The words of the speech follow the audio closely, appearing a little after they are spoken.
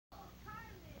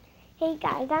Hey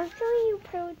guys, I'm showing you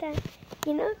proof that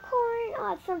unicorn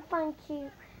awesome fun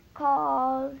cute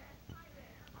called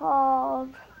I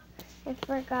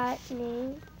forgot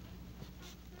name.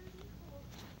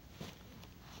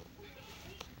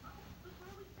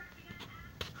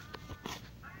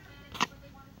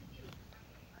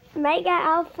 Mega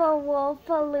Alpha Wolf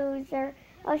a loser.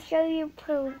 I'll show you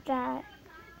proof that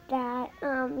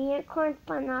unicorn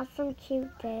fun awesome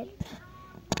cute did.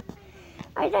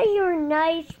 I thought you were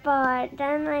nice, but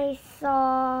then I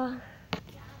saw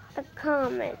the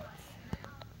comments.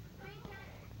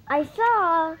 I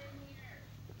saw,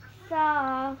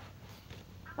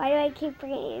 why do I keep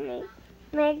forgetting it?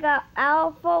 Mega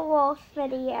Alpha Wolf's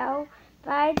video,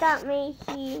 but I thought maybe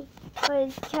he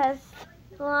was just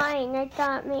lying. I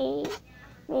thought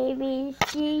maybe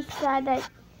she said that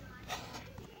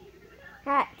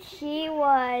she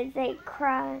was a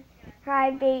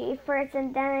crybaby first,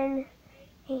 and then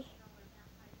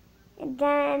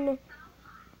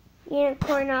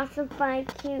Unicorn Awesome Fun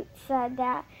Cute said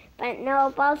that. But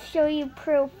nope, I'll show you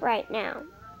proof right now.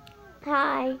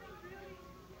 Hi.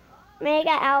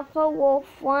 Mega Alpha Wolf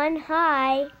 1,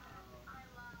 hi.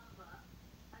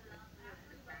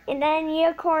 And then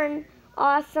Unicorn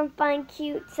Awesome Fun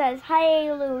Cute says,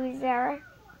 hi loser.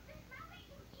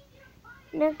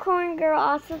 Unicorn Girl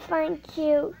Awesome Fun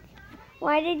Cute,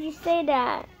 why did you say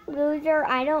that? Loser,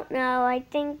 I don't know, I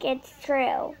think it's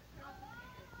true.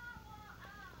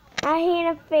 I hate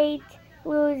a fate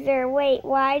loser. Wait,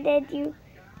 why did you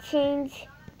change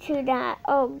to that?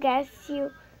 Oh, guess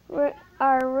you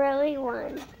are really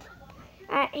one.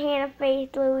 At Hannah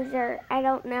Faith loser, I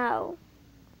don't know.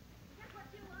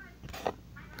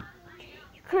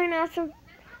 You couldn't have some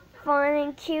fun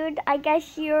and cute. I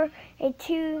guess you're a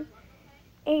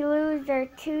loser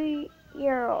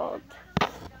 2-year-old.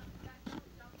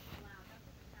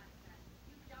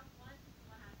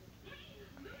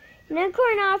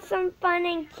 Unicorn Awesome Fun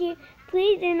and Cute.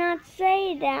 Please do not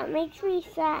say that. Makes me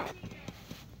sad.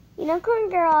 Unicorn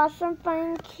Girl Awesome Fun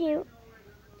and Cute.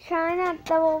 Try not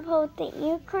double posting.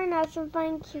 Unicorn Awesome Fun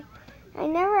and Cute. I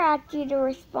never asked you to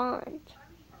respond.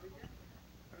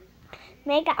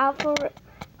 Mega Alpha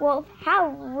Wolf, how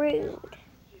rude.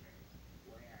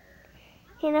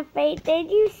 Hannah Faith,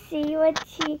 did you see what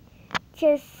she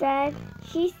just said?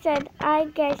 She said, I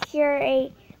guess you're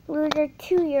a loser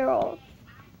 2-year-old.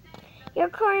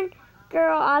 Unicorn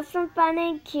Girl Awesome Fun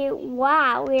and Cute.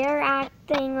 Wow, we're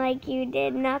acting like you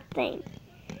did nothing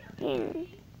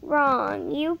wrong.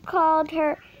 You called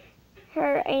her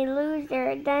a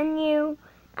loser, then you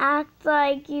act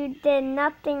like you did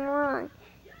nothing wrong.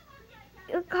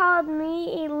 You called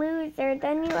me a loser,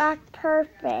 then you act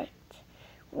perfect.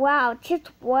 Wow,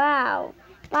 just wow.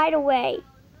 By the way,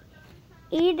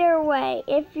 either way,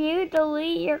 if you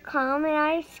delete your comment,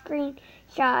 I have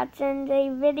screenshots and a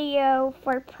video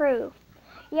for proof.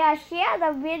 Yeah, she has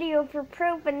a video for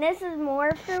proof, and this is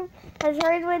more proof, because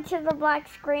hers went to the black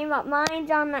screen, but mine's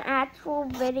on the actual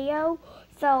video,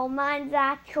 so mine's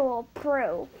actual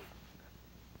proof.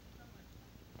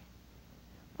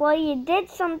 Well, you did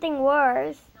something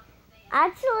worse.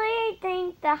 Actually, I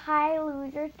think the high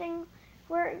loser thing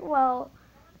worked well,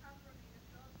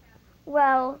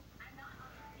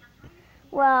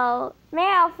 May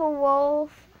Alpha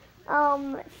Wolf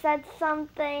said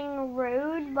something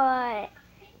rude, but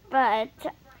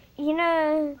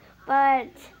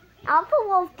Alpha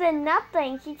Wolf did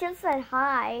nothing. She just said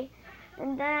hi,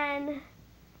 and then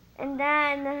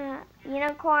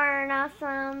Unicorn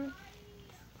Awesome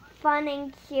Fun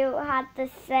and Cute had to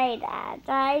say that.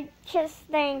 I just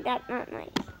think that's not nice.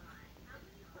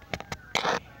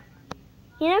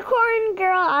 Unicorn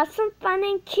Girl Awesome Fun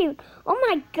and Cute. Oh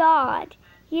my God.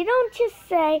 You don't just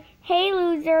say, hey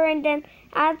loser, and then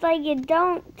act like you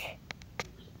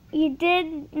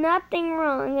did nothing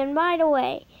wrong. And by the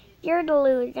way, you're the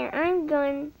loser. I'm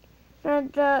going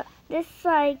to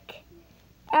dislike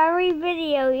every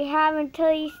video you have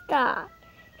until you stop.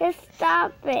 Just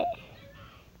stop it.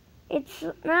 It's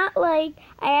not like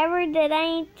I ever did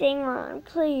anything wrong.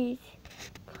 Please.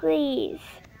 Please.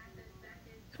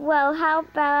 Well, how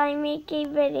about I make a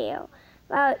video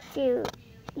about you.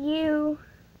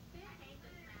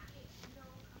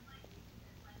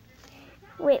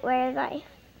 Wait, where is I?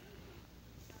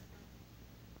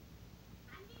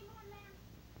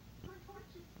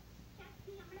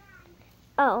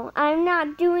 Oh, I'm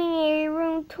not doing a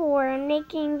room tour. I'm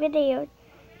making videos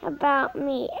about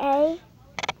me, eh?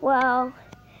 Well,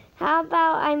 how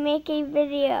about I make a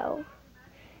video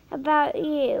about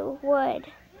you? Would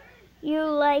you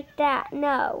like that?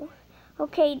 No.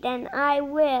 Okay, then I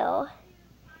will.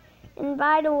 And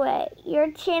by the way,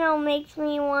 your channel makes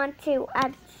me want to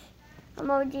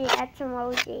emoji, X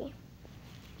emoji.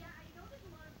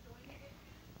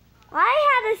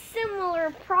 I had a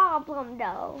similar problem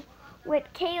though with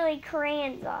Kaylee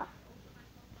Carranza.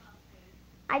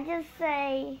 I just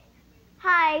say,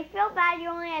 hi, I feel bad you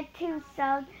only had 2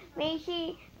 subs. Maybe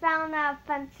she found that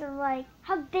offensive, like,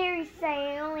 how dare you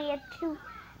say I only had 2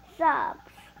 subs.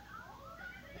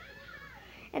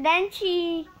 And then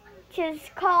she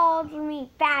just called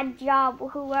me bad job,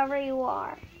 whoever you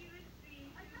are.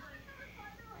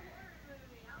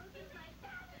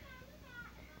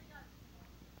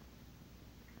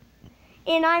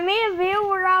 And I made a video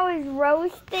where I was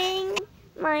roasting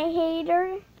my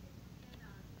hater.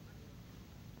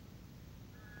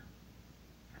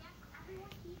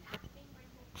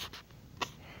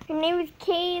 Her name is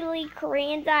Kaylee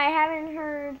Carranza. I haven't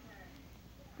heard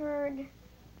a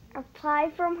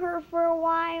reply from her for a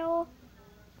while.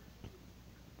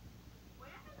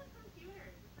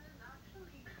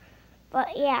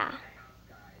 But yeah.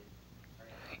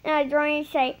 And I was going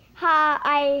to say,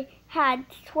 I had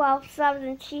 12 subs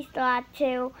and she still had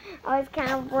 2. I was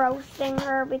kind of roasting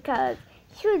her because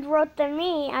she was roasting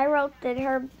me. I roasted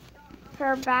her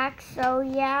back. So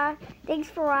yeah, thanks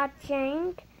for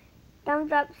watching.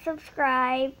 Thumbs up,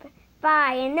 subscribe.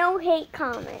 Bye, and no hate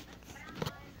comments.